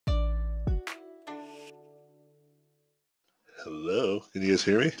Hello, can you guys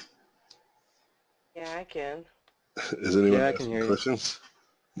hear me? Yeah, I can. Is anyone Yeah, I can asking hear you. questions?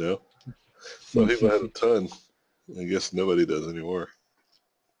 No? Some people had a ton. I guess nobody does anymore.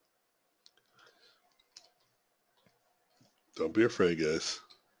 Don't be afraid, guys.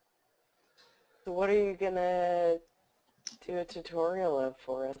 So what are you gonna do a tutorial of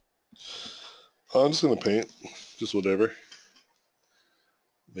for us? Oh, I'm just gonna paint, just whatever.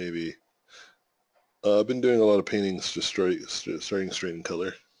 Maybe. I've been doing a lot of paintings, just starting straight in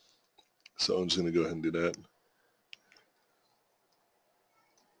color. So I'm just gonna go ahead and do that.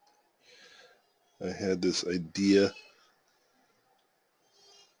 I had this idea.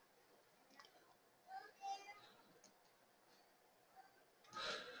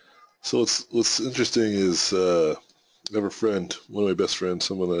 So what's interesting is I have a friend, one of my best friends,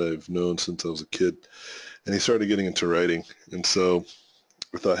 someone that I've known since I was a kid, and he started getting into writing. And so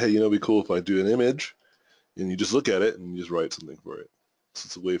I thought, hey, it'd be cool if I do an image and you just look at it and you just write something for it. So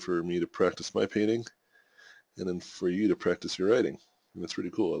it's a way for me to practice my painting and then for you to practice your writing. And that's pretty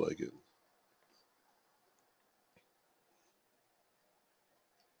cool. I like it.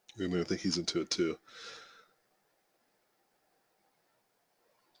 And I think he's into it too.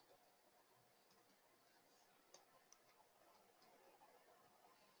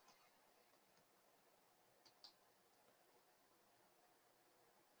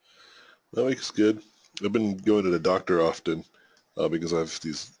 That week's good. I've been going to the doctor often because I have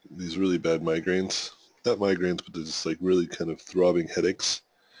these really bad migraines. Not migraines, but they're just like really kind of throbbing headaches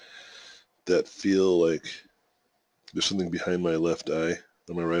that feel like there's something behind my left eye,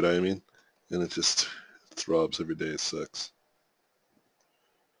 or my right eye, I mean, and it just throbs every day. It sucks.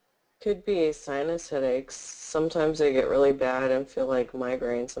 Could be sinus headaches. Sometimes they get really bad and feel like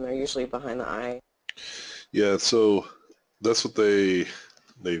migraines, and they're usually behind the eye. Yeah, so that's what they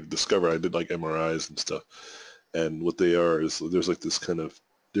discovered. I did like MRIs and stuff, and what they are is there's like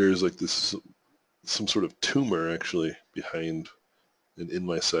this some sort of tumor actually behind and in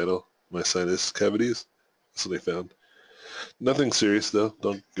my sinus cavities. That's what they found. Nothing serious though.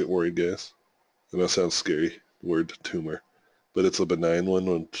 Don't get worried, guys. I know it sounds scary, the word tumor, but it's a benign one,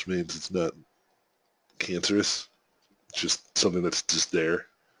 which means it's not cancerous. It's just something that's just there.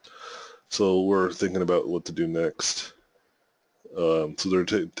 So we're thinking about what to do next. So they're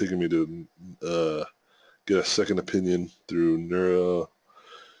taking me to get a second opinion through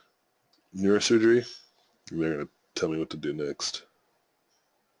neurosurgery. And they're gonna tell me what to do next.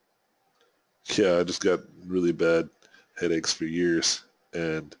 Yeah, I just got really bad headaches for years,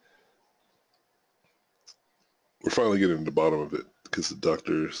 and we're finally getting to the bottom of it because the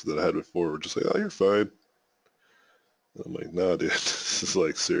doctors that I had before were just like, "Oh, you're fine." And I'm like, "Nah, dude, this is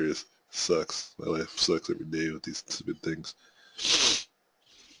like serious. Sucks. My life sucks every day with these stupid things."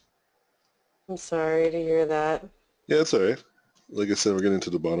 I'm sorry to hear that. Yeah, it's all right. Like I said, we're getting to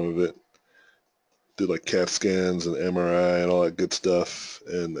the bottom of it. Did like CAT scans and MRI and all that good stuff,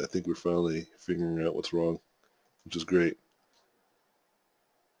 and I think we're finally figuring out what's wrong, which is great.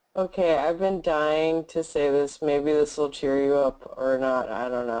 Okay, I've been dying to say this. Maybe this will cheer you up or not. I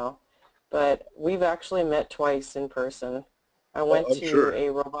don't know. But we've actually met twice in person. I Oh, went I'm to sure. a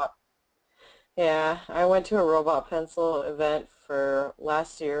robot Yeah, I went to a Robotpencil event for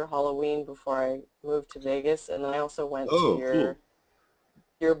last year, Halloween, before I moved to Vegas, and then I also went to Oh, cool.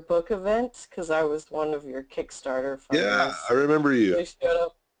 your book event because I was one of your Kickstarter Yeah, I funders. remember you. They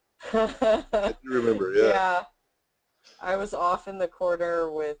showed I up. do remember. Yeah. Yeah, I was off in the corner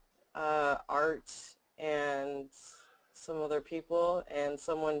with Art and some other people, and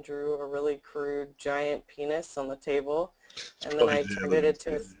someone drew a really crude giant penis on the table, It's and then probably I turned it aliens,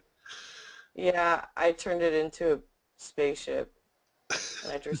 into dude. I turned it into a spaceship,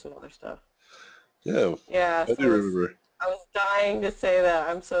 and I drew some other stuff. Yeah, Yeah, I so do remember. I was dying to say that.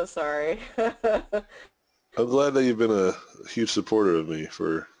 I'm so sorry. I'm glad that you've been a huge supporter of me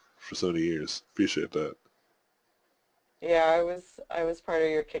for so many years. Appreciate that. Yeah, I was part of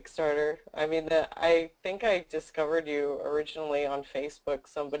your Kickstarter. I mean, I think I discovered you originally on Facebook.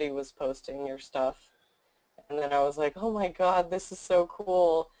 Somebody was posting your stuff, and then I was like, "Oh my God, this is so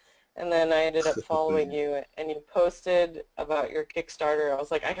cool." And then I ended up Thank following you. you, and you posted about your Kickstarter. I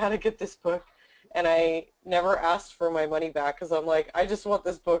was like, "I gotta get this book." And I never asked for my money back because I'm like, I just want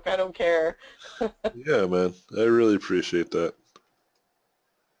this book. I don't care. Yeah, man. I really appreciate that.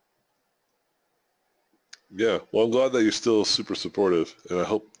 Yeah. Well, I'm glad that you're still super supportive, and I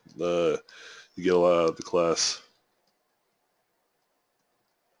hope you get a lot out of the class.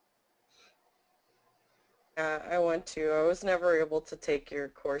 Yeah, I want to. I was never able to take your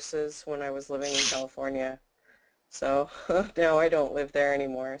courses when I was living in California. So now I don't live there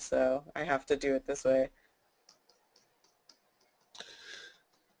anymore, so I have to do it this way.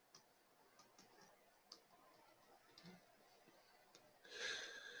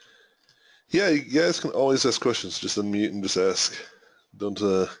 Yeah, you guys can always ask questions. Just unmute and just ask. Don't,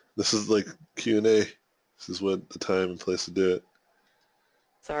 this is like Q&A. This is what the time and place to do it.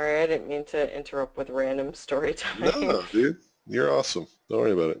 Sorry, I didn't mean to interrupt with random story time. No, dude. You're awesome. Don't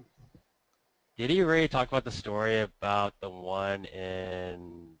worry about it. Did you already talk about the story about the one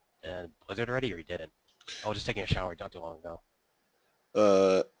in Blizzard already, or you didn't? I was just taking a shower not too long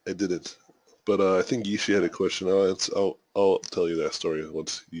ago. I didn't. But I think Yishi had a question. I'll tell you that story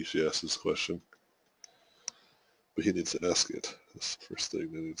once Yishi asks his question. But he needs to ask it. That's the first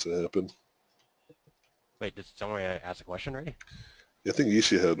thing that needs to happen. Wait, did someone ask a question already? I think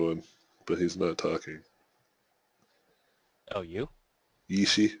Yishi had one, but he's not talking. Oh, you?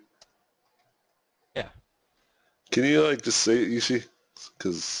 Yishi? Yeah. Can you like just say it, Yishi?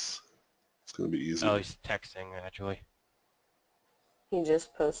 Because it's gonna be easier. Oh, he's texting actually. He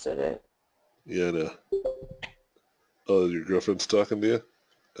just posted it. Yeah, I know. Oh, your girlfriend's talking to you?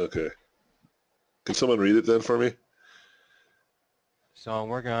 Okay. Can someone read it then for me? So I'm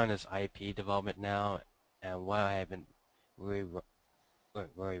working on this IP development now, and what I have been really, what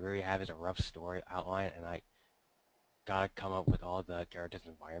we really have is a rough story outline, and I gotta come up with all the characters'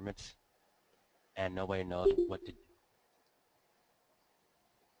 environments, and nobody knows what to do.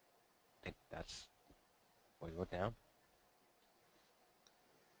 I think that's what we wrote down.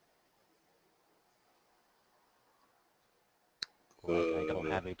 Like, I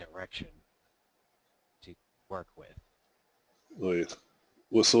don't have a direction to work with. Wait.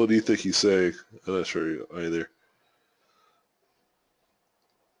 Well, so what do you think he's saying? I'm not sure either.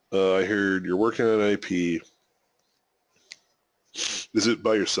 I heard you're working on IP. Is it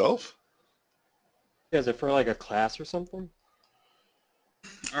by yourself? Yeah, is it for like a class or something?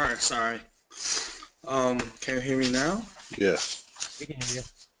 All right, sorry. Can you hear me now? Yeah. We can hear you.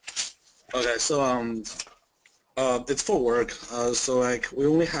 Okay, so it's for work. So like we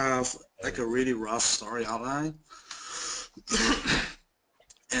only have like a really rough story outline,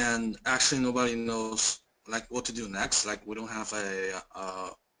 and actually nobody knows like what to do next. Like we don't have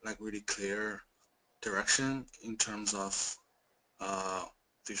a like really clear direction in terms of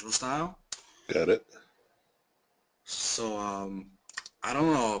visual style. Got it. So I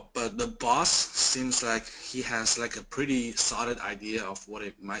don't know, but the boss seems like he has like a pretty solid idea of what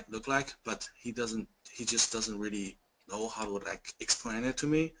it might look like, but he just doesn't really know how to like explain it to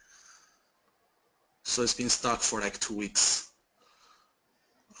me. So it's been stuck for like 2 weeks.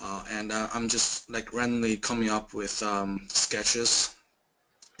 And I'm just like randomly coming up with sketches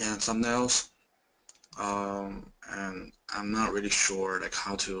and thumbnails. And I'm not really sure like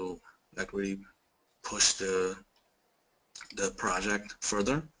how to like really push the project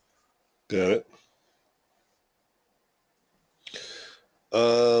further. Got it.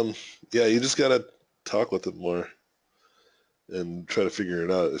 Yeah, you just gotta talk with it more and try to figure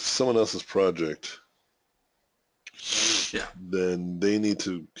it out. If it's someone else's project, Yeah. then they need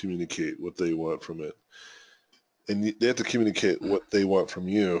to communicate what they want from it. And they have to communicate what they want from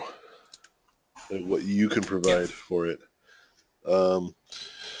you and what you can provide for it.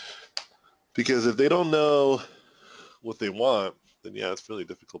 Because if they don't know what they want, then yeah, it's really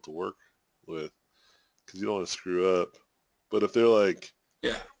difficult to work with because you don't want to screw up. But if they're like,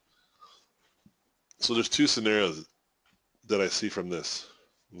 Yeah. so there's two scenarios that I see from this,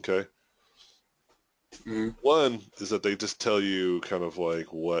 okay? Mm-hmm. One is that they just tell you kind of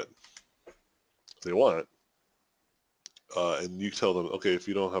like what they want, and you tell them, okay, if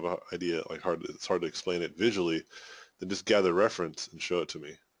you don't have an idea, like it's hard to explain it visually, then just gather reference and show it to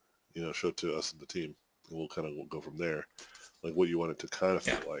me. You know, show it to us and the team, and we'll kind of go from there. Like what you want it to kind of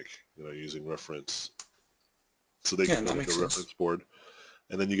feel like, you know, using reference, so they can That make a makes sense. reference board,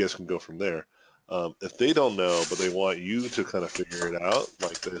 and then you guys can go from there. If they don't know, but they want you to kind of figure it out,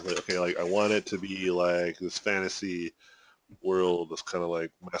 like they're like, okay, like I want it to be like this fantasy world, that's kind of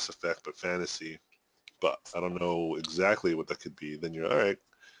like Mass Effect but fantasy, but I don't know exactly what that could be. Then you're all right.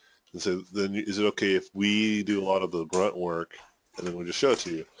 And so then is it okay if we do a lot of the grunt work and then we just show it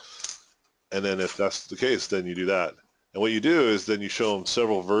to you? And then if that's the case, then you do that. And what you do is then you show them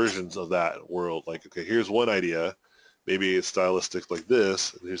several versions of that world. Like, okay, here's one idea. Maybe it's stylistic like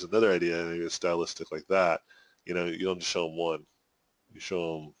this. And here's another idea. Maybe it's stylistic like that. You know, you don't just show them one. You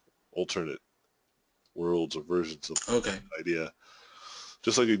show them alternate worlds or versions of Okay. the idea.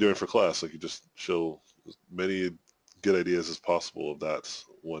 Just like you're doing for class. Like you just show as many good ideas as possible of that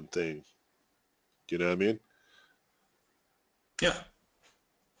one thing. You know what I mean? Yeah.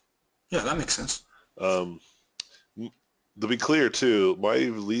 Yeah, that makes sense. Um, to be clear too, my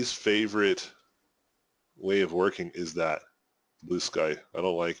least favorite way of working is that blue sky. I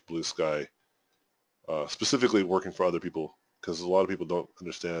don't like blue sky, specifically working for other people because a lot of people don't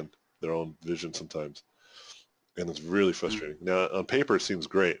understand their own vision sometimes, and it's really Mm. frustrating. Now, on paper, it seems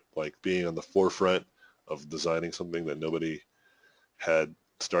great, like being on the forefront of designing something that nobody had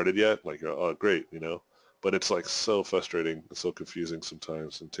started yet. Like, oh, great, you know. But it's like so frustrating, and so confusing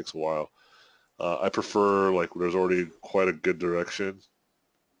sometimes, and it takes a while. I prefer like there's already quite a good direction,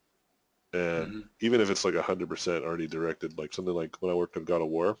 and Mm-hmm. even if it's like 100% already directed, like something like when I worked on God of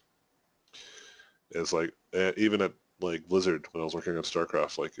War, it's like even at like Blizzard when I was working on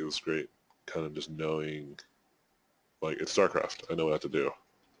StarCraft, like it was great, kind of just knowing like it's StarCraft, I know what I have to do.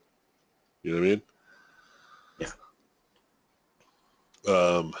 You know what I mean?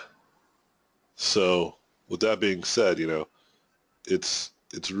 Yeah. Um, so with that being said, you know, it's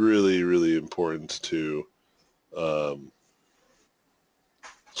really really important to um,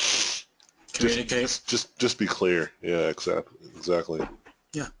 Communicate. just be clear. Yeah, exactly.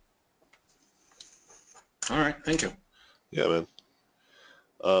 Yeah. All right. Thank you. Yeah, man.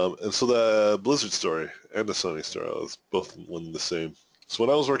 And so the Blizzard story and the Sony story was both one and the same. So when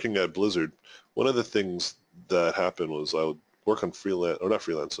I was working at Blizzard, one of the things that happened was I would work on freelance, or not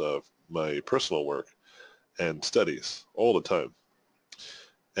freelance, my personal work and studies all the time.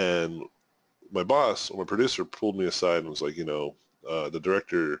 And my boss or my producer pulled me aside and was like, you know, the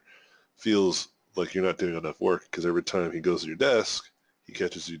director feels like you're not doing enough work because every time he goes to your desk, he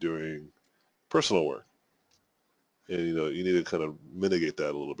catches you doing personal work. And, you know, you need to kind of mitigate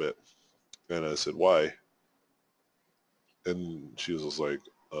that a little bit. And I said, why? And she was just like,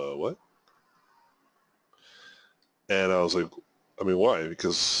 what? And I was like, I mean, why?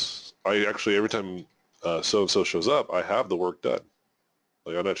 Because I actually, every time so-and-so shows up, I have the work done.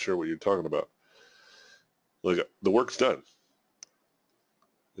 Like, I'm not sure what you're talking about. Like, the work's done.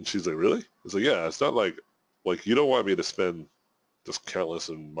 And she's like, really? It's like, yeah, it's not like you don't want me to spend just countless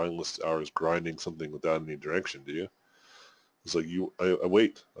and mindless hours grinding something without any direction, do you? It's like, I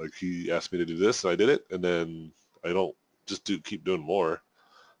wait. Like, he asked me to do this, and I did it, and then I don't just keep doing more.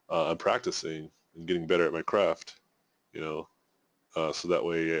 I'm practicing and getting better at my craft, you know, so that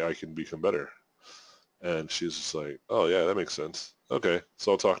way I can become better. And she's just like, oh, yeah, that makes sense. Okay,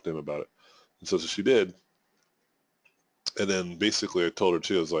 so I'll talk to him about it. And so she did. And then basically I told her,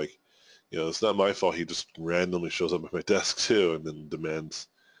 too, I was like, you know, it's not my fault he just randomly shows up at my desk, too, and then demands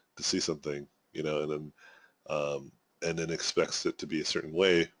to see something, you know, and then expects it to be a certain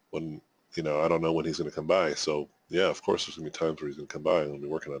way when, you know, I don't know when he's going to come by. So, yeah, of course, there's going to be times where he's going to come by and we'll be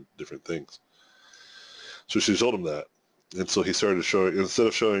working on different things. So she told him that. And so he started showing, instead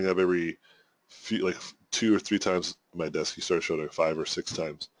of showing up every few, like 2 or 3 times at my desk, he started showing up 5 or 6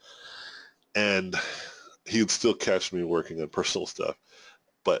 times. And he would still catch me working on personal stuff,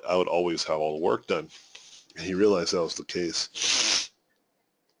 but I would always have all the work done. And he realized that was the case.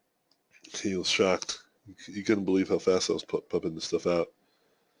 He was shocked. He couldn't believe how fast I was pumping this stuff out,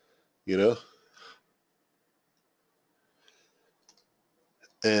 you know?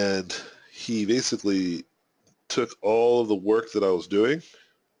 And he basically took all of the work that I was doing,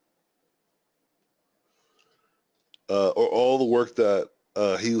 or all the work that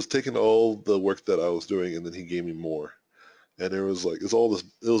he was taking all the work that I was doing, and then he gave me more. And there was like it's all this.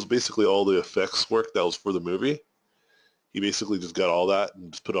 It was basically all the effects work that was for the movie. He basically just got all that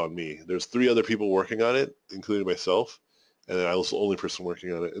and just put it on me. There's 3 other people working on it, including myself, and then I was the only person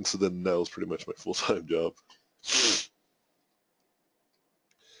working on it. And so then that was pretty much my full-time job.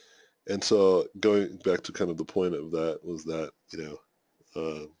 And so going back to kind of the point of that was that, you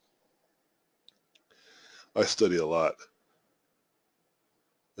know, I study a lot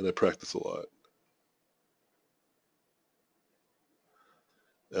and I practice a lot.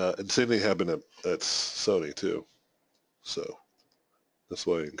 And the same thing happened at Sony too. So that's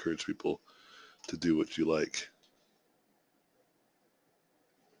why I encourage people to do what you like.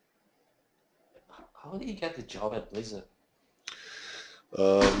 How did you get the job at Blizzard?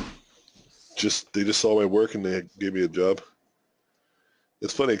 Um, they just saw my work and they gave me a job.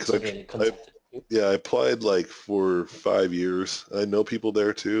 It's funny because So they contacted you? yeah, I applied like for 5 years. I know people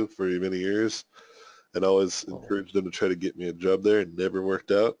there too for many years, and I always Oh. encouraged them to try to get me a job there. It never worked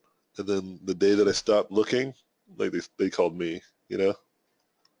out. And then the day that I stopped looking, like they called me, you know.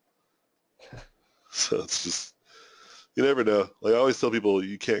 So it's just you never know. Like I always tell people,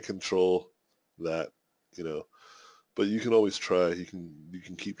 you can't control that, you know, but you can always try. You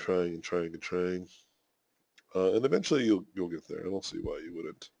can keep trying and trying and trying, and eventually you'll get there. I don't see why you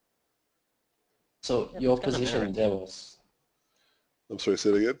wouldn't. So Yeah, your it's kind of position there was, I'm sorry,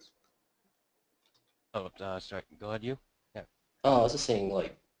 say it again. Oh, sorry. Go ahead, you. Yeah. oh, I was just saying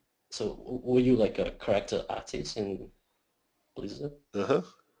like, so were you like a character artist in Blizzard? Uh-huh.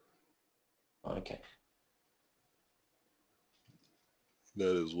 Okay.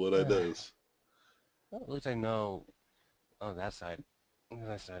 That is what I does. Well, at least I know on that side. On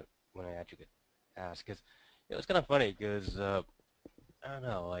that side, when I actually get asked, because it was kind of funny, because I don't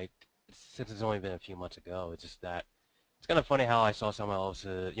know, like since it's only been a few months ago, it's just that it's kind of funny how I saw someone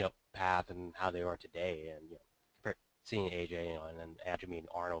else's path and how they are today, and seeing AJ, and then actually meeting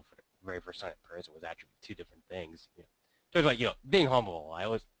Arnold for the very first time in person was actually two different things. So it's like being humble.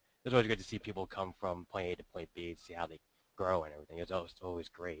 It's always good to see people come from point A to point B, to see how they grow and everything. It's always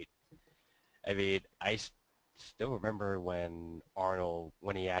great. I mean, still remember when Arnold,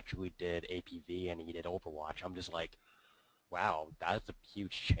 when he actually did APV and he did Overwatch. I'm just like, wow, that's a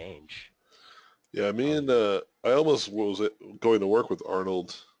huge change. Yeah, me Um, and I almost was going to work with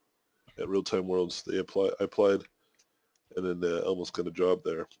Arnold at Real Time Worlds. I applied, and then almost got a job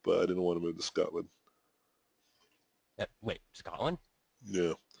there, but I didn't want to move to Scotland. wait, Scotland?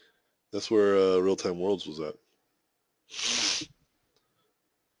 Yeah, that's where Real Time Worlds was at.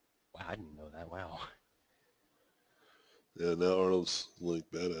 Wow, I didn't know that. Wow. Yeah, now Arnold's like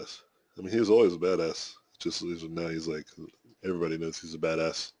badass. I mean, he was always a badass. Now he's like everybody knows he's a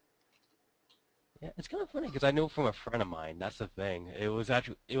badass. Yeah, it's kind of funny because I know from a friend of mine. That's the thing. It was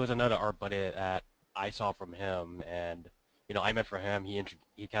another art buddy that I saw from him, and I meant for him.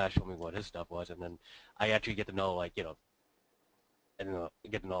 He kind of showed me what his stuff was, and then I actually get to know and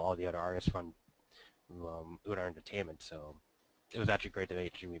get to know all the other artists from Uda Entertainment. So it was actually great to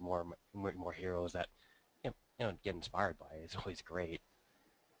actually meet more heroes that get inspired by. It's always great.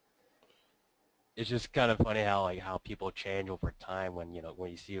 It's just kind of funny how people change over time when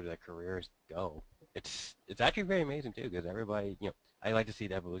you see where their careers go. It's actually very amazing too because everybody I like to see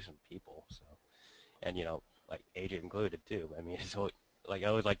the evolution of people. So and like AJ included too. I mean it's always, like I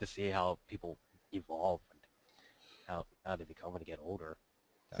always like to see how people evolve and how they become when they get older.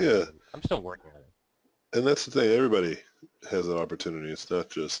 Yeah, I'm still working on it. and that's the thing. Everybody has an opportunity. It's not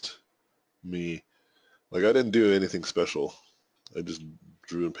just me. Like I didn't do anything special. I just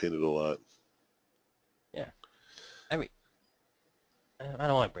drew and painted a lot. Yeah. I mean I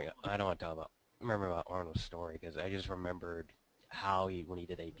don't want to bring up I don't want to talk about remember about Arnold's story because I just remembered how he when he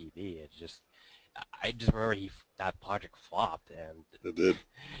did APV. I just remember that project flopped, and I did.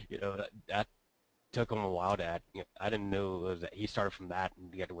 that took him a while to act. I didn't know it was that he started from that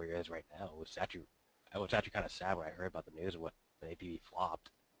and get to where he is right now. I was actually kind of sad when I heard about the news of what the APV flopped.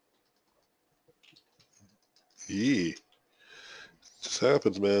 Yee. Just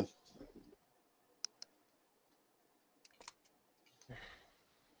happens, man.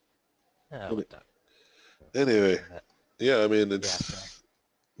 Oh, Any- what the? Anyway, That, yeah, I mean, yeah, sorry. it's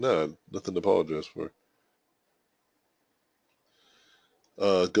no, nothing to apologize for.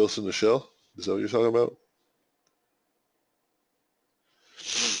 Ghost in the Shell? Is that what you're talking about?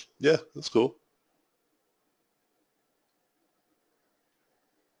 Yeah, that's cool.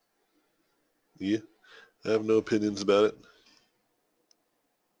 Yeah, I have no opinions about it.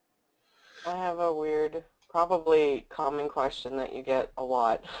 I have a weird, probably common question that you get a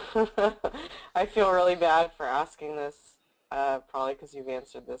lot. I feel really bad for asking this, probably because you've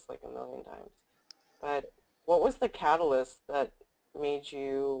answered this like a million times. But what was the catalyst that made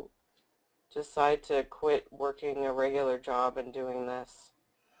you decide to quit working a regular job and doing this?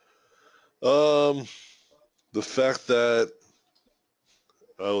 Um, the fact that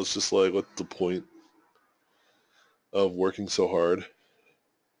I was just like, what's the point of working so hard?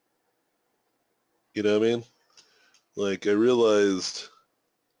 You know what I mean? Like, I realized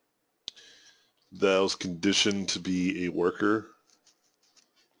that I was conditioned to be a worker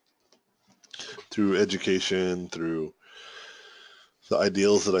through education, through the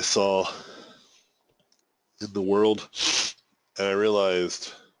ideals that I saw in the world. And I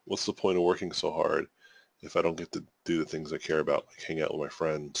realized, what's the point of working so hard if I don't get to do the things I care about, like hang out with my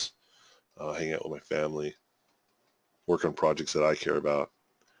friends, hang out with my family, work on projects that I care about,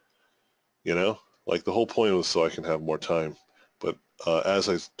 you know? Like the whole point was so I can have more time. But as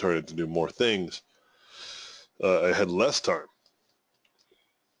I started to do more things, I had less time.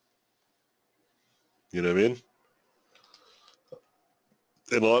 You know what I mean?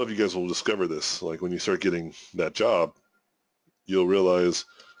 And a lot of you guys will discover this. Like when you start getting that job, you'll realize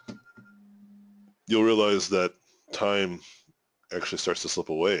that time actually starts to slip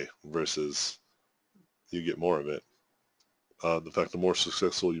away versus you get more of it. The fact the more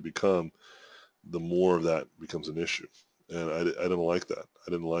successful you become, the more of that becomes an issue. And I didn't like that.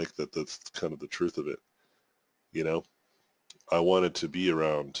 I didn't like that that's kind of the truth of it. You know, I wanted to be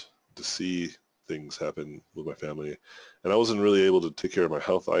around to see things happen with my family. And I wasn't really able to take care of my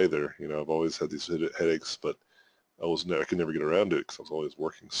health either. You know, I've always had these headaches, but I could never get around it because I was always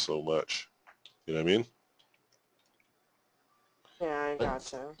working so much. You know what I mean? Yeah, I But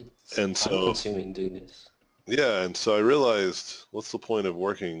gotcha. it's And time so, consuming doing this. yeah, and so I realized, what's the point of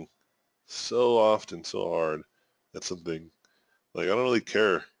working so often, so hard at something? Like, I don't really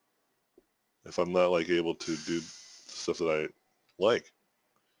care if I'm not like able to do stuff that I like.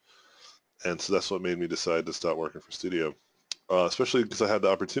 And so that's what made me decide to stop working for studio, especially because I had the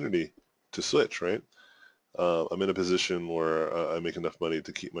opportunity to switch, right? I'm in a position where I make enough money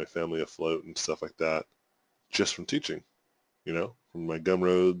to keep my family afloat and stuff like that just from teaching, from my gum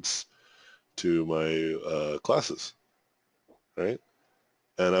roads to my classes, right?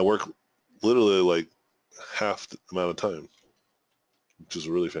 And I work literally like half the amount of time, which is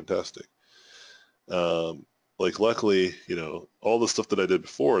really fantastic. Um, like luckily, all the stuff that I did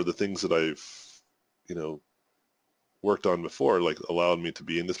before, the things that I've, you know, worked on before, like allowed me to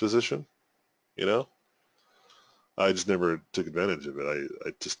be in this position, you know? I just never took advantage of it.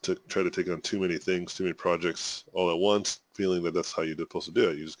 I just tried to take on too many things, too many projects all at once, feeling that that's how you're supposed to do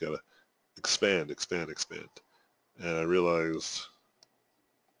it. You just gotta expand, expand, expand. And I realized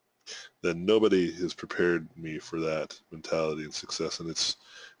that nobody has prepared me for that mentality and success. And it's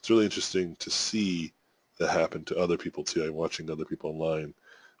really interesting to see that happen to other people too. I'm watching other people online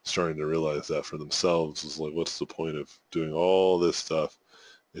starting to realize that for themselves. Is like, what's the point of doing all this stuff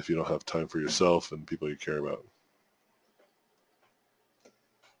if you don't have time for yourself and people you care about?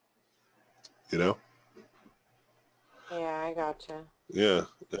 You know? Yeah, I gotcha. Yeah.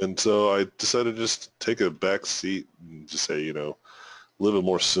 And so I decided to just take a back seat and just say, live a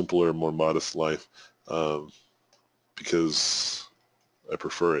more simpler, more modest life, um, because I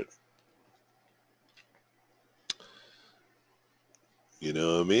prefer it. You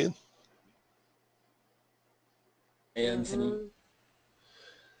know what I mean? Hey Anthony, Mhm.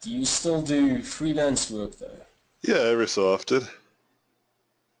 do you still do freelance work though? Yeah, every so often.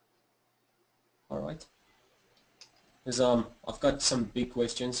 All right. Because I've got some big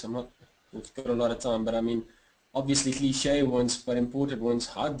questions. We've got a lot of time, but I mean, obviously cliche ones, but important ones.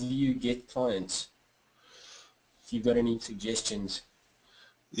 How do you get clients? If you've got any suggestions.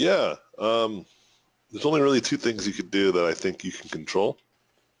 Yeah. There's only really two things you could do that I think you can control,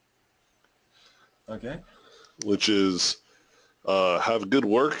 Okay. which is have good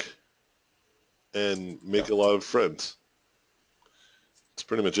work and Yeah. make a lot of friends. That's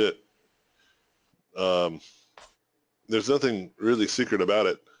pretty much it. Um, there's nothing really secret about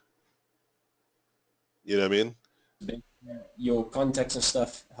it. You know what I mean? Then your contacts and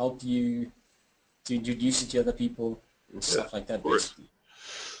stuff help you to introduce it to other people and Yeah, stuff like of that, course. basically.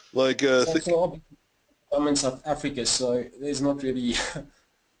 Like, So obviously I'm in South Africa, so there's not really,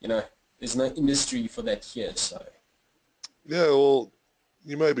 you know, there's no industry for that here, so yeah, well,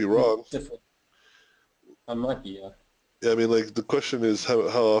 you might be it's wrong. different. I might be, Yeah, I mean, like, the question is how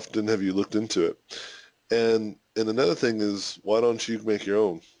often have you looked into it? And another thing is, why don't you make your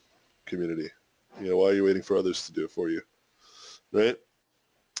own community? Why are you waiting for others to do it for you, right?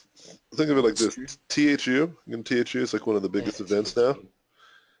 Think of it like that's this. true. THU, THU is like one of the Yeah, biggest events it's now. true.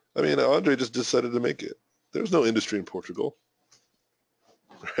 I mean, Andre just decided to make it. There's no industry in Portugal,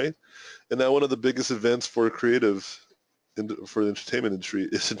 right? And now one of the biggest events for for the entertainment industry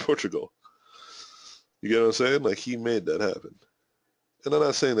is in Portugal. You get what I'm saying? Like, he made that happen. And I'm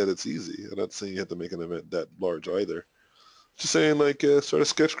not saying that it's easy. I'm not saying you have to make an event that large either. Just saying, like, start a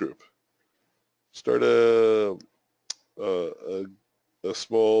sketch group. Start a, a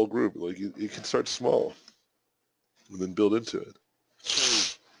small group. Like, you can start small and then build into it.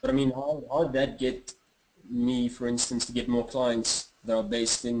 But I mean, how'd that get me, for instance, to get more clients that are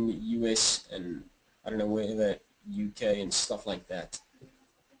based in the US and I don't know where the UK and stuff like that?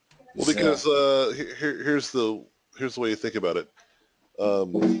 Well, 'Cause, because here's the way you think about it.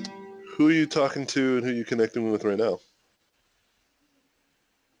 Who are you talking to and who are you connecting with right now?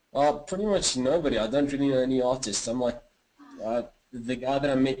 pretty much nobody. I don't really know any artists. I'm like, the guy that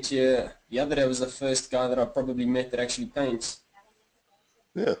I met here the other day was the first guy that I probably met that actually paints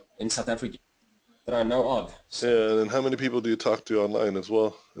Yeah. in South Africa that I know of. So, Yeah, and then how many people do you talk to online as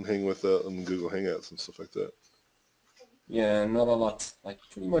well and hang with on Google Hangouts and stuff like that? yeah, not a lot. Like,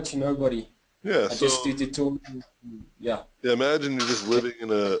 pretty much nobody. Yeah, I so just do tutorials. Yeah. yeah, imagine you're just living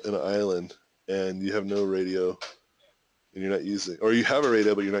in an island and you have no radio and you're not using, or you have a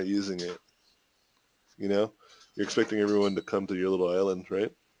radio but you're not using it. You know, you're expecting everyone to come to your little island,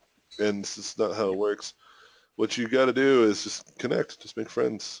 right? And it's just not how it works. What you got to do is just connect, just make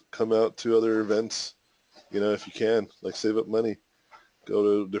friends, come out to other events. If you can, like save up money, go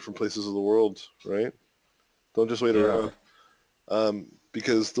to different places of the world, right? Don't just wait Yeah. around.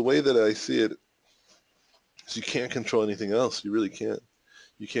 Because the way that I see it is you can't control anything else. You really can't.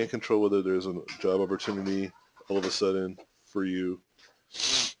 You can't control whether there's a job opportunity all of a sudden. for you,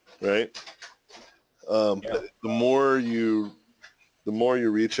 right? Yeah. The more you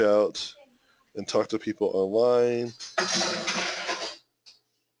reach out and talk to people online, what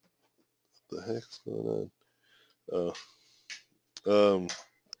the heck's going on? Oh,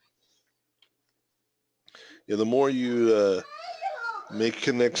 yeah, the more you make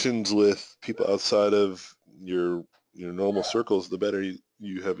connections with people outside of your normal circles, the better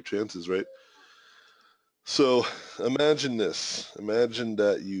you have chances, right? So imagine this. Imagine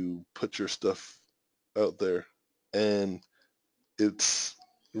that you put your stuff out there and it's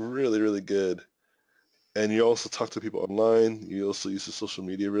really, really good. And you also talk to people online. You also use the social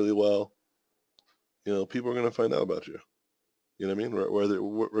media really well. People are going to find out about you. You know what I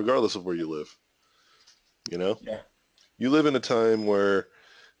mean? Regardless of where you live. Yeah. You live in a time where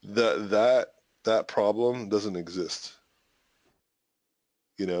that problem doesn't exist.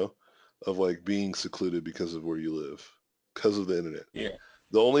 Of like being secluded because of where you live, because of the internet. Yeah.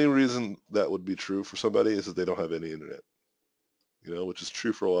 The only reason that would be true for somebody is that they don't have any internet, which is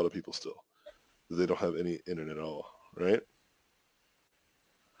true for a lot of people still. They don't have any internet at all, right?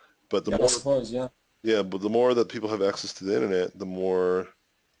 But the Yeah, I more, suppose, yeah. yeah, but the more that people have access to the internet, the more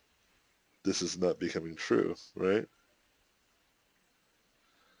this is not becoming true, right?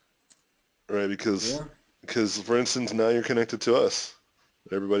 Right, Yeah. because for instance, now you're connected to us,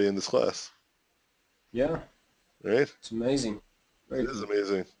 everybody in this class, Yeah. right? It's amazing. It Very is cool.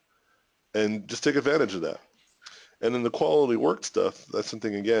 amazing. And just take advantage of that. And then the quality work stuff, that's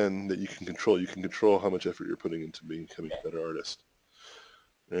something, again, that you can control. You can control how much effort you're putting into becoming a better artist,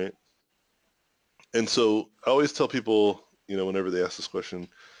 right? And so I always tell people, whenever they ask this question,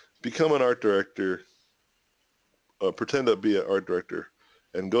 become an art director, pretend to be an art director,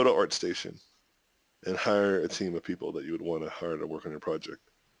 and go to ArtStation and hire a team of people that you would want to hire to work on your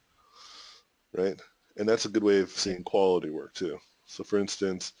project, right? And that's a good way of seeing quality work, too. So, for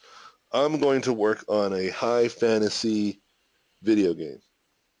instance, I'm going to work on a high fantasy video game,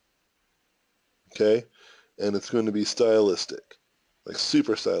 okay? And it's going to be stylistic, like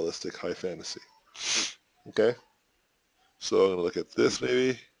super stylistic high fantasy, okay? So I'm going to look at this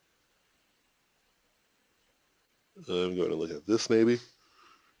maybe. I'm going to look at this maybe.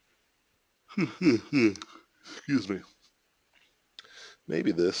 Excuse me.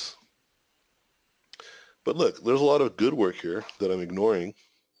 Maybe this. But look, there's a lot of good work here that I'm ignoring,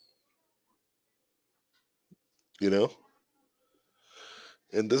 you know?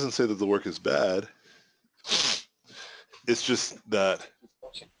 And it doesn't say that the work is bad. It's just that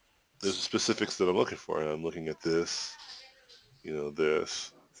there's specifics that I'm looking for. And I'm looking at this,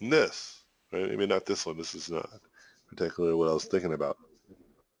 this, and this. Right? Maybe not this one. This is not particularly what I was thinking about.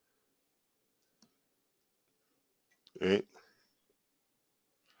 Right?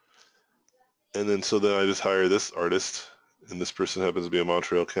 And then so then I just hire this artist, and this person happens to be in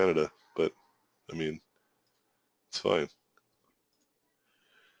Montreal, Canada. But, I mean, it's fine.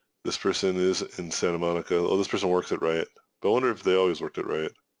 This person is in Santa Monica. Oh, this person works at Riot. But I wonder if they always worked at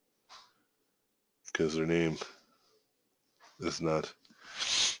Riot. Because their name is not.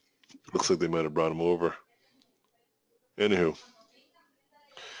 Looks like they might have brought him over. Anywho,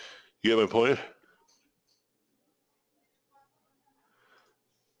 you get my point?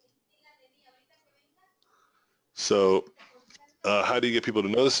 So, how do you get people to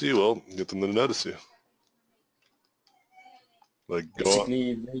notice you? Well, get them to notice you. Like, go on.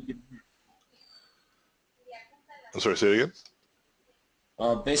 Basically, very good. I'm sorry, say it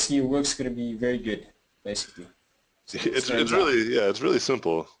again? Basically, your work's going to be very good, basically. So it It's stands out. really, yeah, it's really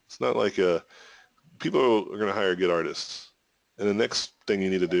simple. It's not like people are going to hire good artists. And the next thing you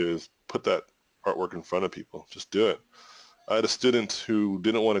need to do is put that artwork in front of people. Just do it. I had a student who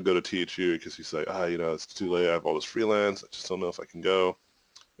didn't want to go to THU because he's like, it's too late. I have all this freelance. I just don't know if I can go.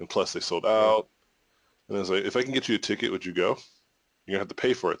 And plus, they sold Yeah. out. And I was like, if I can get you a ticket, would you go? You're going to have to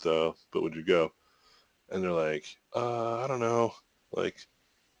pay for it, though, but would you go? And they're like, I don't know. Like,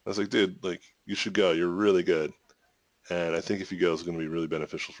 I was like, dude, like, you should go. You're really good. And I think if you go, it's going to be really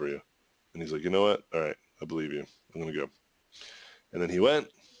beneficial for you. And he's like, you know what? All right, I believe you. I'm going to go. And then he went.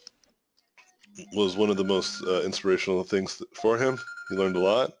 Was one of the most inspirational things for him. He learned a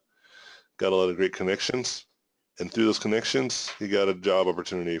lot, got a lot of great connections. And through those connections, he got a job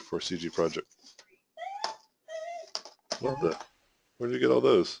opportunity for CG Project. What the? Where did you get all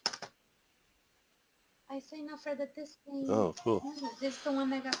those? I signed up for the Disney Oh, cool. movie. This is the one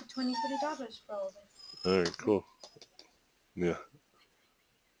that got the $23 for all this. All right, cool. Yeah.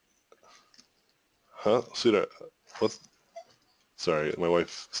 Huh? Sweetheart, what? Sorry, my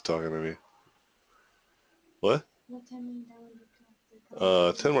wife's talking to me. What? What time are you done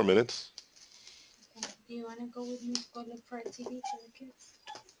with the 10 more minutes. Okay. Do you want to go with me to go look for a TV for the kids?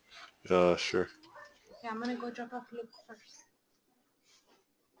 Sure. Okay, I'm gonna go drop off Luke first.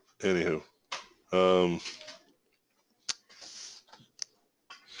 Anywho,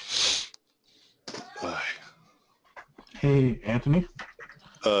 Hey, Anthony.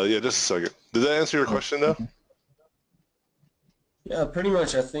 yeah, just a second. Did that answer your question, though? Okay. Yeah, pretty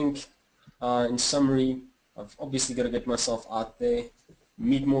much. I think, in summary, I've obviously got to get myself out there,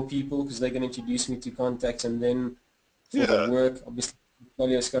 meet more people because they're going to introduce me to contacts, and then for the Yeah, work, obviously,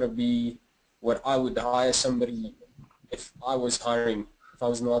 portfolio's got to be what I would hire somebody if I was hiring. If I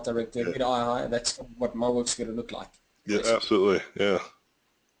was an art director, yeah, who I hire? That's what my work's going to look like, yeah, basically. absolutely. Yeah.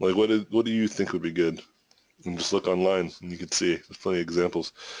 Like, what do you think would be good? And just look online, and you can see there's plenty of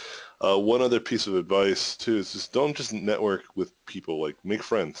examples. One other piece of advice too is just don't just network with people. Like, make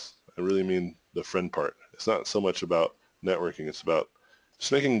friends. I really mean the friend part. It's not so much about networking. It's about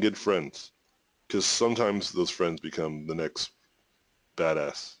just making good friends. Because sometimes those friends become the next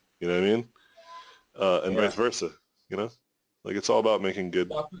badass. You know what I mean? And Yeah. vice versa. You know, like it's all about making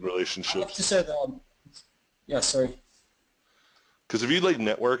good I have to relationships. say that, yeah, sorry. Because if you like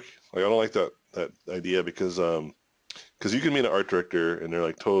network, like I don't like that idea because you can meet an art director and they're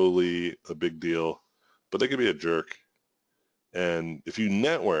like totally a big deal, but they could be a jerk. And if you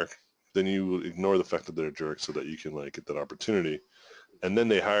network, then you ignore the fact that they're a jerk so that you can like get that opportunity, and then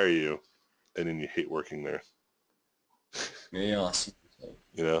they hire you, and then you hate working there. Yeah, I see.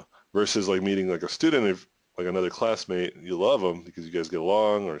 You know, versus like meeting like a student, if like another classmate, you love them because you guys get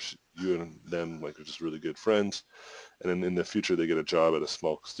along, or you and them like are just really good friends, and then in the future they get a job at a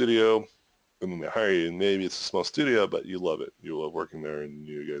small studio, and then they hire you, and maybe it's a small studio, but you love it. You love working there, and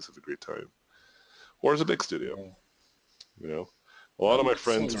you guys have a great time. Or it's a big studio, Yeah. you know. A lot That of my makes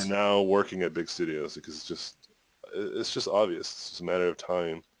friends are sense. now working at big studios because it's just obvious. It's just a matter of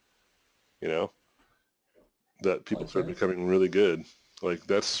time, you know, that people start Okay. becoming really good. Like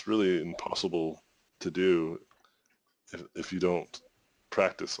that's really impossible to do if you don't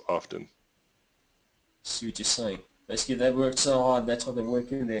practice often. See what you're saying. Basically, they worked so hard, that's why they're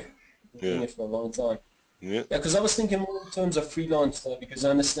working there. Working Yeah, it for a long time. yeah, Yeah, because I was thinking more in terms of freelance though, because I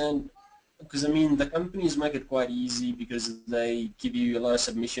understand, because I mean, the companies make it quite easy because they give you a lot of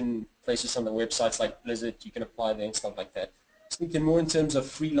submission places on the websites like Blizzard, you can apply there and stuff like that. I was thinking more in terms of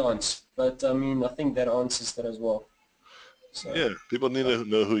freelance, but I mean, I think that answers that as well. So, yeah. People need to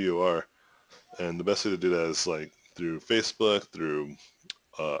know who you are, and the best way to do that is like through Facebook, through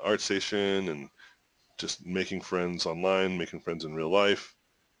ArtStation, and just making friends online, making friends in real life,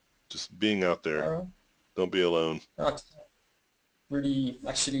 just being out there. alright. Don't be alone. Really,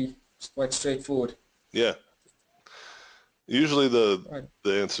 actually, it's quite straightforward. Yeah. Usually Alright.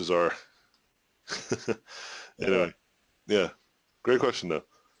 the answers are. Yeah. Anyway, yeah. Great question though.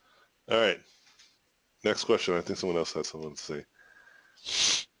 All right. Next question. I think someone else has something to say.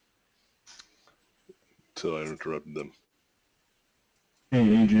 Till I interrupted them. Hey,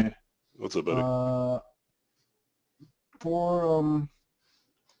 AJ. What's up, buddy? Uh, for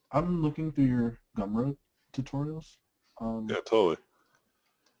I'm looking through your Gumroad tutorials. Yeah, totally.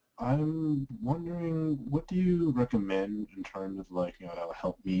 I'm wondering, what do you recommend in terms of like, that'll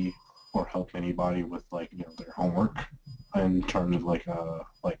help me or help anybody with like, their homework in terms of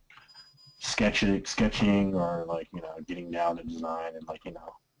like sketching or like, getting down to design and like,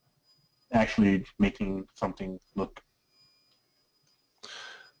 actually making something look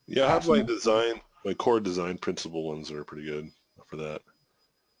Yeah, I have my passable? design, my core design principle ones are pretty good for that.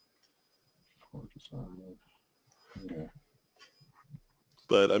 Or design. Okay.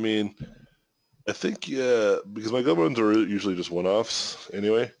 But I mean, I think yeah, because my good ones are usually just one-offs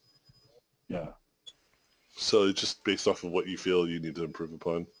anyway. Yeah. So it's just based off of what you feel you need to improve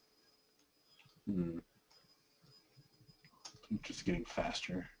upon. Hmm. Just getting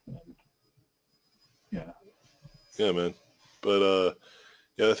faster. And, yeah. Yeah, man. But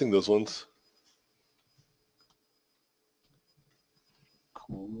yeah, I think those ones.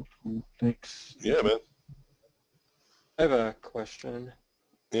 Cool. Cool. Thanks. Yeah, man. I have a question.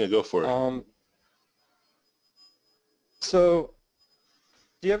 Yeah, go for it. Um, so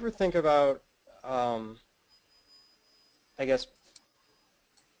do you ever think about, um, I guess,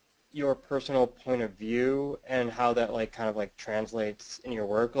 your personal point of view and how that like kind of like translates in your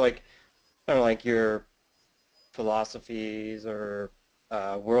work? Like, kind of like your philosophies or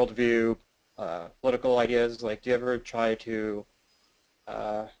worldview, political ideas. Like, do you ever try to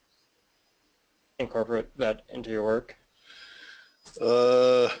uh, incorporate that into your work?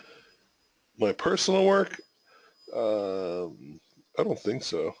 Uh, my personal work, I don't think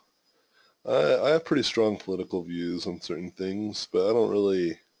so. I have pretty strong political views on certain things, but I don't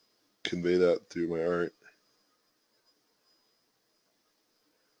really convey that through my art.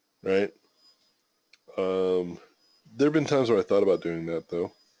 right? There have been times where I thought about doing that,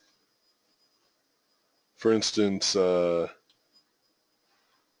 though. For instance, I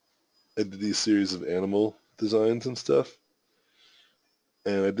did these series of animal designs and stuff,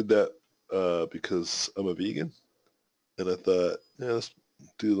 and I did that because I'm a vegan, and I thought, yeah, let's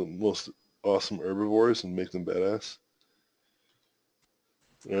do the most awesome herbivores and make them badass,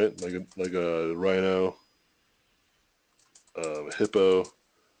 right? Like a rhino, hippo,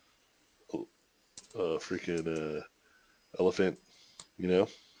 freaking elephant, you know?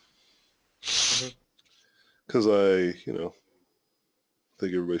 Mhm. Because I,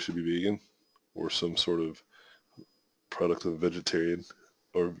 think everybody should be vegan or some sort of product of vegetarian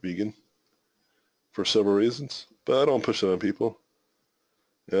or vegan for several reasons. But I don't push it on people.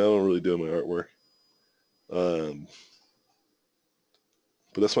 Yeah, I don't really do my artwork. Um,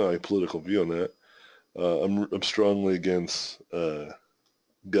 but that's my political view on that. I'm strongly against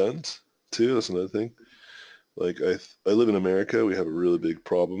guns too. That's another thing. Like I live in America. We have a really big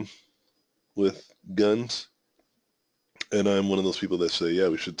problem with guns, and I'm one of those people that say, yeah,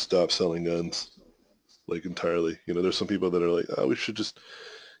 we should stop selling guns like entirely. There's some people that are like, oh, we should just,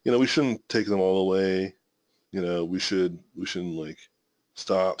 we shouldn't take them all away. We shouldn't like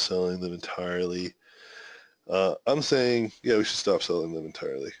stop selling them entirely. I'm saying, yeah, we should stop selling them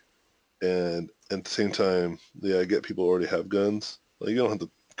entirely. And at the same time, yeah, I get people already have guns. Like you don't have to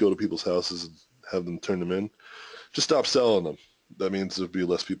go to people's houses and have them turn them in. Just stop selling them. That means there'd be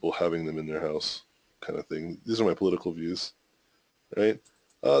less people having them in their house, kind of thing. These are my political views, right?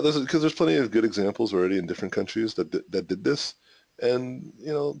 Because there's plenty of good examples already in different countries that did this, and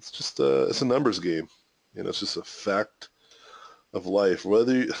it's just it's a numbers game. It's just a fact of life.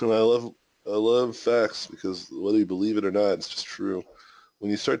 And I love facts because whether you believe it or not, it's just true.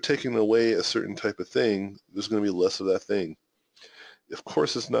 When you start taking away a certain type of thing, there's going to be less of that thing. Of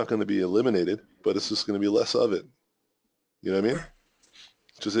course, it's not going to be eliminated, but it's just going to be less of it. You know what I mean?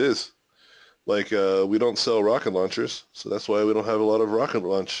 It just is. Like, we don't sell rocket launchers, so that's why we don't have a lot of rocket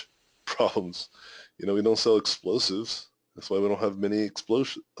launch problems. We don't sell explosives. That's why we don't have many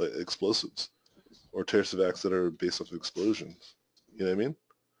explosives or terrorist attacks that are based off of explosions. You know what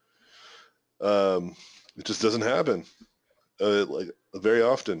I mean? It just doesn't happen, like very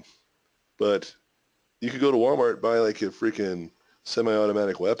often. But you could go to Walmart, buy like a freaking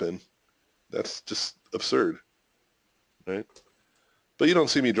semi-automatic weapon. That's just absurd, right? But you don't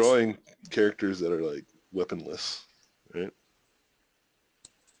see me drawing characters that are like weaponless, right?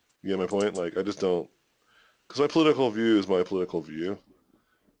 You get my point? Like I just don't, because my political view is my political view,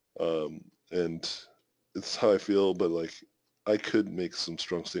 and it's how I feel. But like, I could make some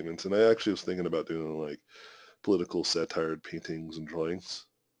strong statements, and I actually was thinking about doing like political satire paintings and drawings.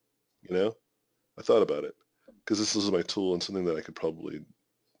 You know, I thought about it because this is my tool and something that I could probably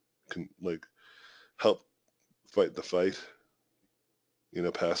like help fight the fight,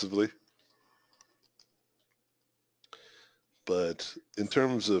 passively. But in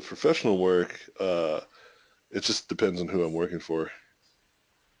terms of professional work, it just depends on who I'm working for.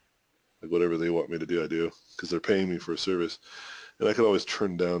 Like whatever they want me to do, I do because they're paying me for a service. And I could always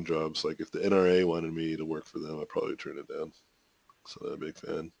turn down jobs. Like if the NRA wanted me to work for them, I'd probably turn it down. So I'm not a big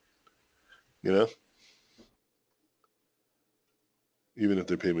fan. You know, even if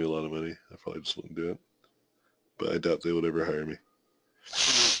they pay me a lot of money, I probably just wouldn't do it. But I doubt they would ever hire me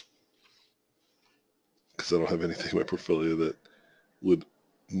because I don't have anything in my portfolio that would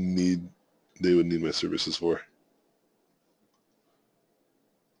need they would need my services for.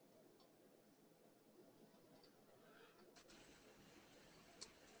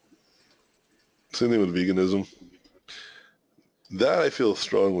 Same thing with veganism. That I feel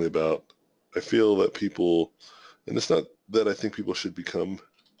strongly about. I feel that people, and it's not that I think people should become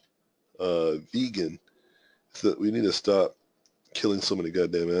vegan. It's that we need to stop killing so many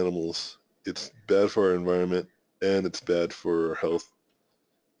goddamn animals. It's bad for our environment, and it's bad for our health,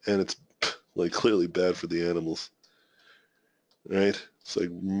 and it's like clearly bad for the animals, right? It's like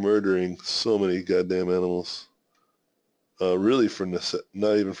murdering so many goddamn animals, really for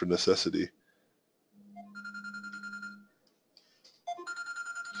not even for necessity,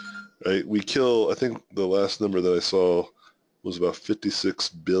 right? We kill. I think the last number that I saw was about 56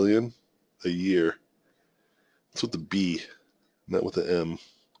 billion a year. It's with the B, not with the M.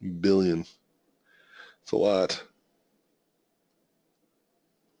 Billion. It's a lot.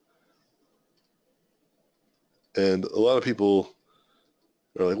 And a lot of people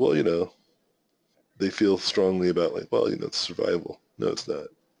are like, well, they feel strongly about like, well, it's survival. No, it's not.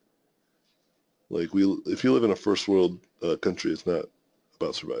 Like if you live in a first world country, it's not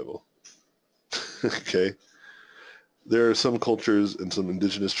about survival. Okay. There are some cultures and some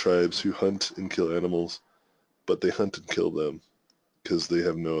indigenous tribes who hunt and kill animals, but they hunt and kill them because they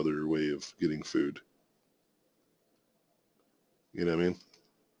have no other way of getting food. You know what I mean?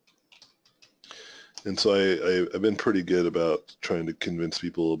 And so I've been pretty good about trying to convince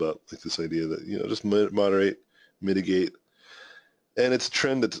people about like this idea that, just moderate, mitigate. And it's a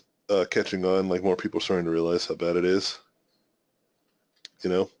trend that's catching on, like more people are starting to realize how bad it is,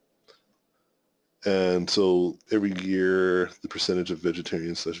 you know? And so every year the percentage of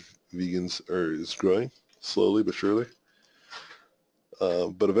vegetarians / vegans is growing slowly but surely.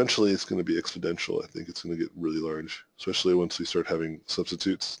 But eventually it's going to be exponential. I think it's going to get really large, especially once we start having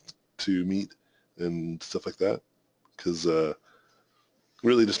substitutes to meat and stuff like that. Because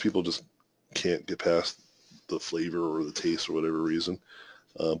really just people just can't get past the flavor or the taste for whatever reason.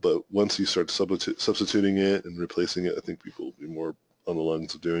 But once you start substituting it and replacing it, I think people will be more on the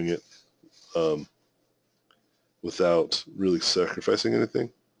lines of doing it without really sacrificing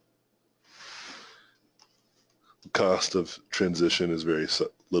anything. The cost of transition is very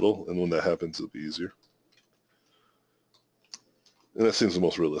little, and when that happens, it'll be easier. And that seems the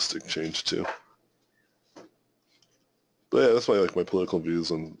most realistic change too. But yeah, that's my political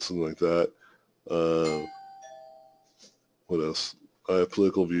views on something like that. What else? I have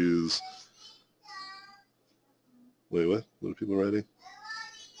political views. Wait, what? What are people writing?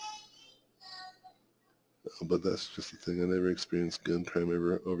 Oh, but that's just the thing. I never experienced gun crime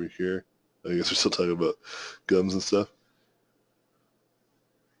ever over here. I guess we're still talking about guns and stuff.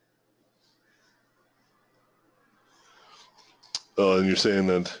 Oh, and you're saying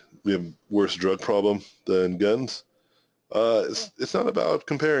that we have worse drug problem than guns? It's not about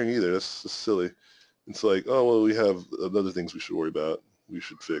comparing either. That's just silly. It's like, oh, well, we have other things we should worry about. We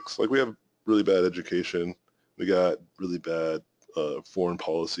should fix. Like we have really bad education. We got really bad foreign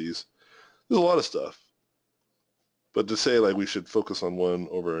policies. There's a lot of stuff. But to say like we should focus on one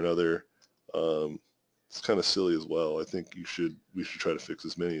over another, it's kind of silly as well. I think we should try to fix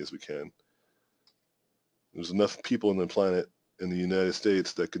as many as we can. There's enough people on the planet in the United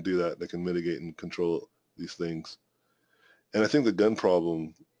States that can do that can mitigate and control these things. And I think the gun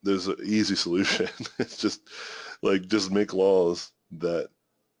problem, there's an easy solution. It's just like just make laws that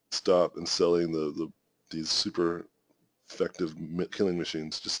stop and selling these super effective killing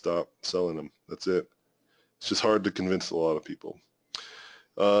machines. Just stop selling them. That's it. It's just hard to convince a lot of people.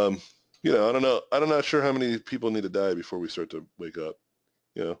 I don't know. I'm not sure how many people need to die before we start to wake up.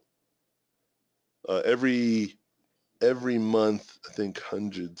 You know, every month, I think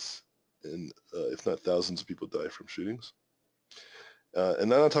hundreds and if not thousands of people die from shootings. And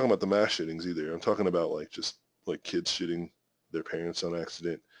I'm not talking about the mass shootings either. I'm talking about like just like kids shooting their parents on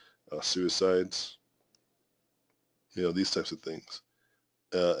accident, suicides, these types of things,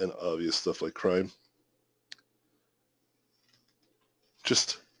 and obvious stuff like crime.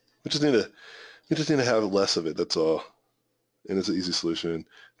 Just we just need to have less of it. That's all, and it's an easy solution.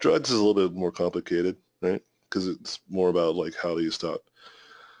 Drugs is a little bit more complicated, right? Because it's more about like how do you stop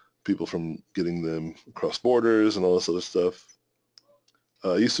people from getting them across borders and all this other stuff.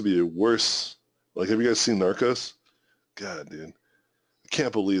 It used to be worse. Like, have you guys seen Narcos? God, dude, I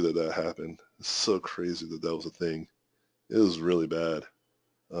can't believe that happened. It's so crazy that was a thing. It was really bad.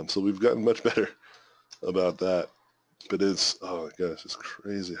 So we've gotten much better about that. But oh my gosh, it's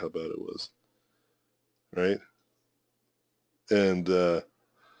crazy how bad it was, right? And I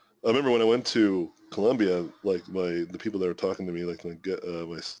remember when I went to Colombia, like the people that were talking to me, like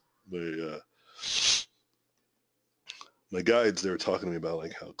my guides, they were talking to me about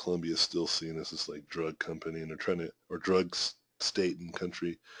like how Colombia is still seen as this like drug company, and they're trying to, or drug state and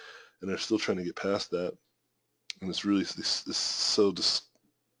country, and they're still trying to get past that. And it's really this so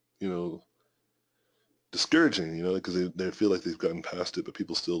discouraging, because they feel like they've gotten past it, but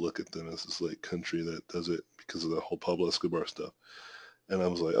people still look at them as this like country that does it because of the whole Pablo Escobar stuff. And I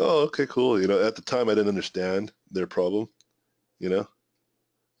was like, oh, okay, cool. At the time I didn't understand their problem, you know,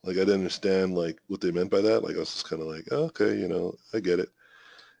 like I didn't understand like what they meant by that. Like I was just kind of like, oh, okay, I get it.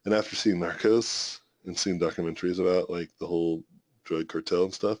 And after seeing Narcos and seeing documentaries about like the whole drug cartel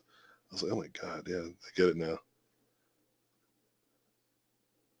and stuff, I was like, oh my God, yeah, I get it now.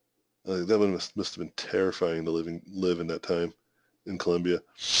 That must have been terrifying to live in that time in Colombia.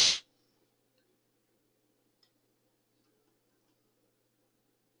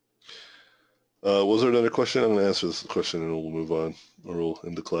 Was there another question? I'm going to answer this question and we'll move on, or we'll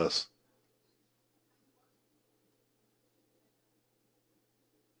end the class.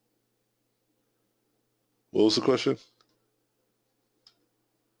 What was the question?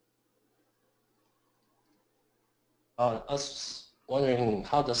 I was wondering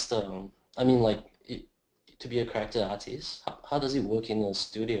how does I mean, like, to be a character artist? How does it work in a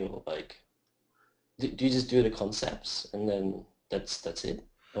studio? Like, do you just do the concepts and then that's it?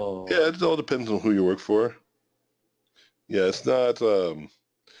 Or Yeah, it all depends on who you work for. Yeah, it's not.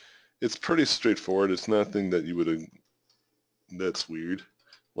 It's pretty straightforward. It's nothing that you would that's weird.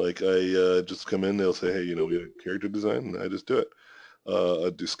 Like I just come in, they'll say, hey, we have character design, and I just do it.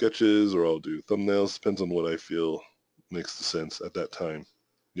 I'll do sketches or I'll do thumbnails. Depends on what I feel makes the sense at that time.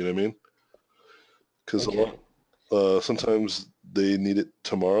 You know what I mean? Because okay, sometimes they need it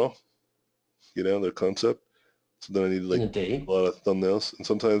tomorrow. Their concept. So then I need in like a day? a lot of thumbnails, and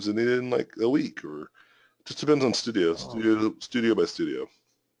sometimes they need it in like a week, or just depends on Oh, studio by studio.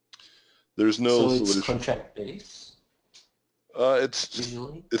 There's no so it's solution. contract based It's just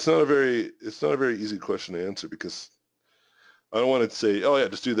usually? it's not a very easy question to answer because I don't want to say, oh yeah,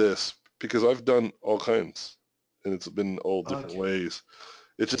 just do this because I've done all kinds and it's been all different Okay, ways.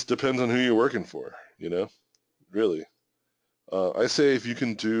 It just depends on who you're working for, really. I say if you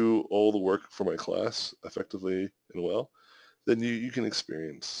can do all the work for my class effectively and well, then you can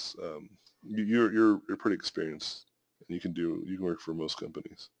experience. You're pretty experienced and you can work for most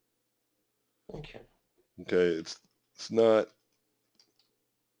companies. okay, Okay, it's not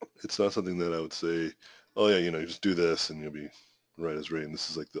it's not something that I would say, oh yeah, just do this and you'll be right as rain. This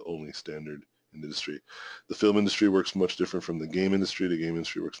is like the only standard in the industry. The film industry works much different from the game industry. The game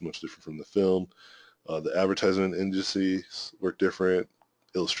industry works much different from the film. The advertisement industries work different.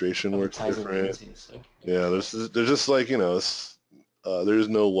 Illustration works advertising different. agencies. Okay, Yeah, there's just like, there's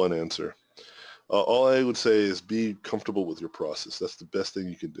no one answer. All I would say is be comfortable with your process. That's the best thing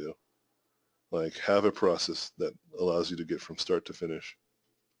you can do. Like have a process that allows you to get from start to finish.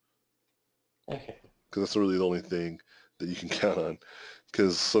 okay. Because that's really the only thing that you can count on.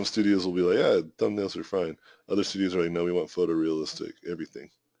 Because some studios will be like, yeah, thumbnails are fine. Other studios are like, no, we want photorealistic, everything.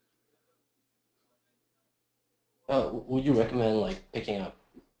 Would you recommend like picking up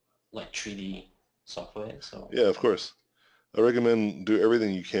like 3D software? So Yeah, of course. I recommend do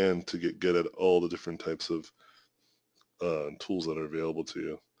everything you can to get good at all the different types of tools that are available to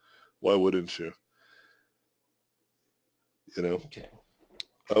you. Why wouldn't you? You know, okay,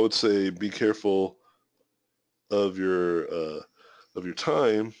 I would say be careful of your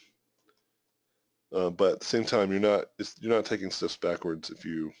time, but at the same time, you're not taking steps backwards if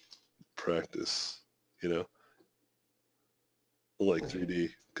you practice. You know, like okay. 3D,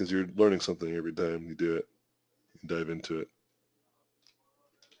 because you're learning something every time you do it. You dive into it.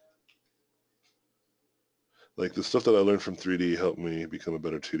 Like the stuff that I learned from 3D helped me become a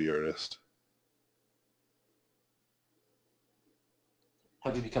better 2D artist.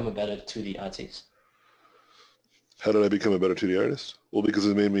 How do you become a better 2D artist? How did I become a better 2D artist? Well, because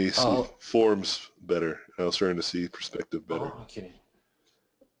it made me see Oh, forms better. I was starting to see perspective better. okay.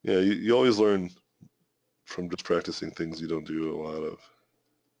 Yeah, you always learn from just practicing things you don't do a lot of.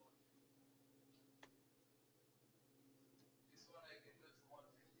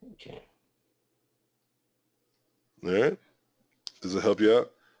 Okay. All right? Does it help you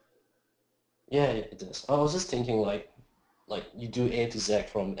out? Yeah, it does. I was just thinking like you do A to Z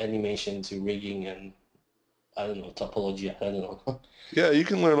from animation to rigging and I don't know, topology, I don't know. Yeah, you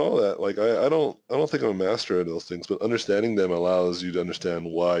can learn all that. Like I don't think I'm a master at those things, but understanding them allows you to understand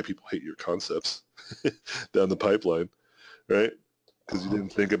why people hate your concepts down the pipeline, right? Because you Oh,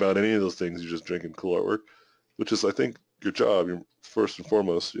 didn't okay. think about any of those things. You're just drinking cool artwork, which is, I think, your job. You're first and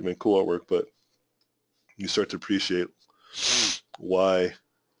foremost, you make cool artwork, but you start to appreciate why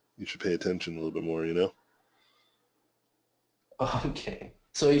you should pay attention a little bit more, you know? Okay.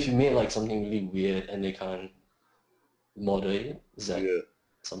 So if you made like something really weird and they can't model it, is that Yeah.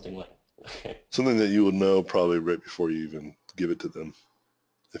 something like okay. Something that you will know probably right before you even give it to them,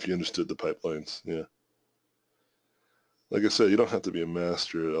 if you understood the pipelines. Yeah. Like I said, you don't have to be a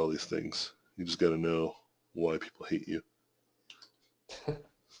master at all these things. You just got to know why people hate you.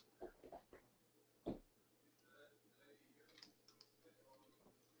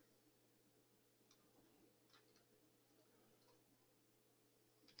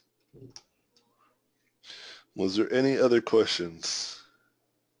 Was there any other questions?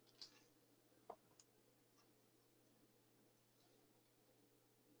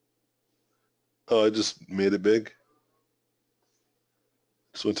 Oh, I just made it big.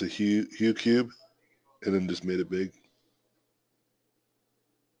 Just went to Hue Cube and then just made it big.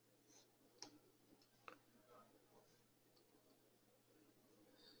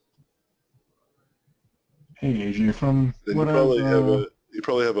 Hey AJ, from Then what I've you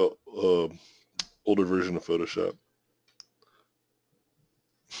probably have a older version of Photoshop.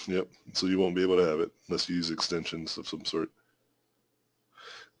 Yep. So you won't be able to have it unless you use extensions of some sort.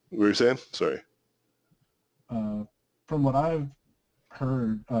 What were you saying? Sorry. from what I've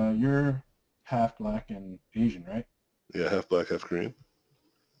heard, you're half black and Asian, right? Yeah, half black, half Korean.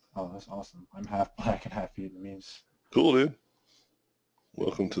 Oh, that's awesome. I'm half black and half Vietnamese. Cool, dude.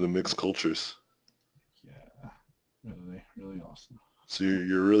 Welcome to the mixed cultures. Yeah, really, really awesome. So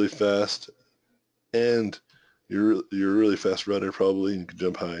you're really fast, and you're a really fast runner probably, and you can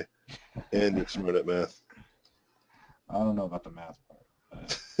jump high, and you're smart at math. I don't know about the math part,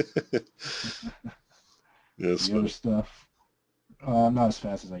 but Yeah, it's the other funny. stuff, I'm not as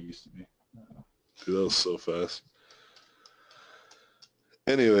fast as I used to be. Dude, that was so fast.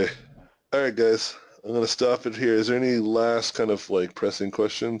 Anyway, all right, guys, I'm gonna stop it here. Is there any last kind of like pressing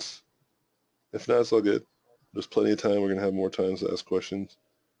questions? If not, it's all good. There's plenty of time. We're gonna have more times to ask questions.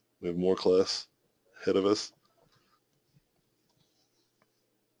 We have more class ahead of us.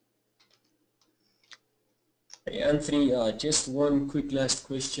 Hey, Anthony, just one quick last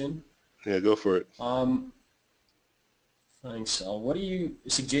question. Yeah, go for it. Thanks. What do you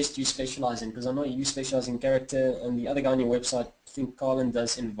suggest you specialize in? Because I know you specialize in character, and the other guy on your website, I think Colin,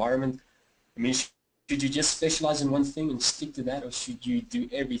 does environment. I mean, should you just specialize in one thing and stick to that, or should you do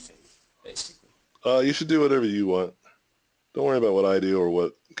everything, basically? You should do whatever you want. Don't worry about what I do or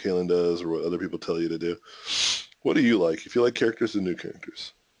what Kalen does or what other people tell you to do. What do you like? If you like characters, do new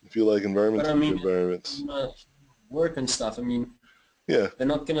characters. If you like environments, But I do mean, environments. work and stuff. I mean, Yeah. they're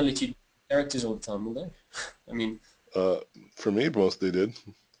not gonna let you do characters all the time, will they? I mean, for me, most they did.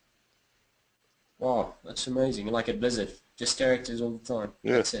 wow, that's amazing. Like at Blizzard, just characters all the time.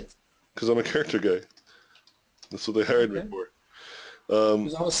 Yeah. That's it. Because I'm a character guy. That's what they hired me for.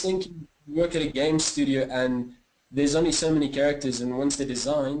 Because I was thinking, you work at a game studio and there's only so many characters, and once they're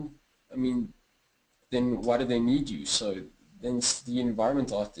designed, I mean, then why do they need you? So then it's the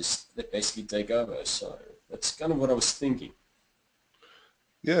environment artists that basically take over. So that's kind of what I was thinking.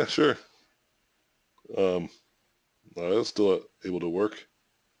 Yeah, sure. I was still able to work.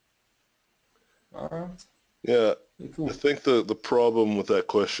 All right. Yeah, Cool. I think the problem with that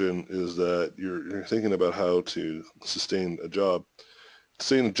question is that you're thinking about how to sustain a job.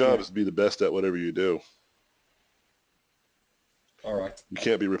 Sustain a job is to be the best at whatever you do. All right. You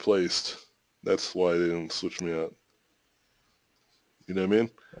can't be replaced. That's why they didn't switch me out. You know what I mean?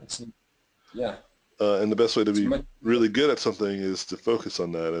 Yeah. And the best way to be really good at something is to focus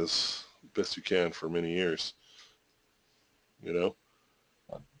on that as best you can for many years. You know?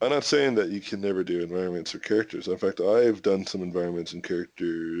 I'm not saying that you can never do environments or characters. In fact, I've done some environments and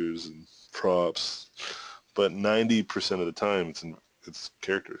characters and props, but 90% of the time it's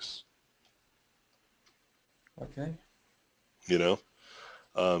characters. Okay. You know?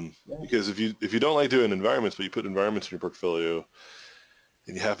 Because if you don't like doing environments, but you put environments in your portfolio,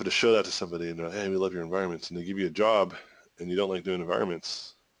 and you happen to show that to somebody and they're like, hey, we love your environments, and they give you a job and you don't like doing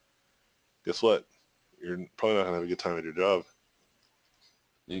environments, guess what? You're probably not going to have a good time at your job.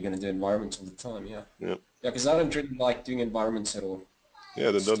 You're going to do environments all the time, yeah. Yeah. Yeah, because I don't really like doing environments at all.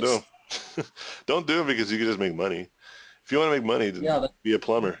 Yeah, then don't do them. Don't do them because you can just make money. If you want to make money, then be a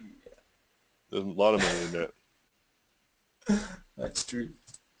plumber. There's a lot of money in that. That's true.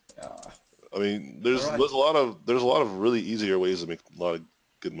 I mean, there's a lot of really easier ways to make a lot of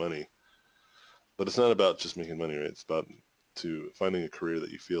good money, but it's not about just making money, right? It's about finding a career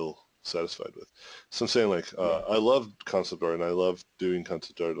that you feel satisfied with. So I'm saying, like, I love concept art and I love doing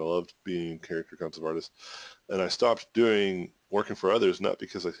concept art and I loved being a character concept artist, and I stopped working for others not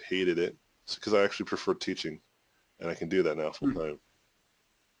because I hated it, it's because I actually prefer teaching, and I can do that now full time.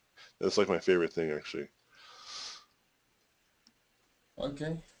 That's like my favorite thing, actually.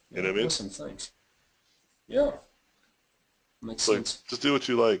 Okay. You know what I mean? Awesome, thanks. Yeah. Makes sense. Just do what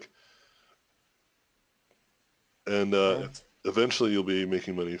you like. And eventually you'll be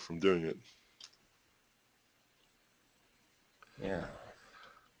making money from doing it. Yeah.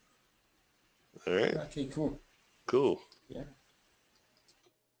 All right. Okay, cool. Cool. Yeah.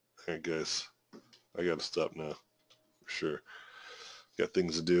 All right, guys. I got to stop now. For sure. Got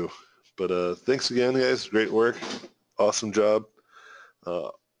things to do. But thanks again, guys. Great work. Awesome job.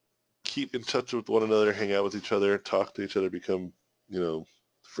 Keep in touch with one another, hang out with each other, talk to each other, become,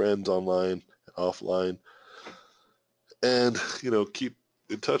 friends online, offline, and, keep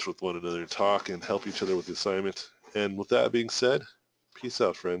in touch with one another, talk and help each other with the assignment. And with that being said, peace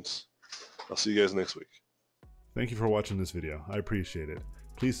out, friends. I'll see you guys next week. Thank you for watching this video. I appreciate it.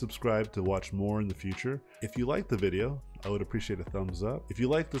 Please subscribe to watch more in the future. If you liked the video, I would appreciate a thumbs up. If you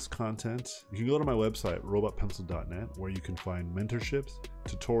like this content, you can go to my website, robotpencil.net, where you can find mentorships,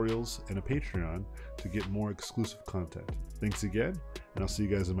 tutorials, and a Patreon to get more exclusive content. Thanks again, and I'll see you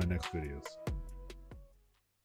guys in my next videos.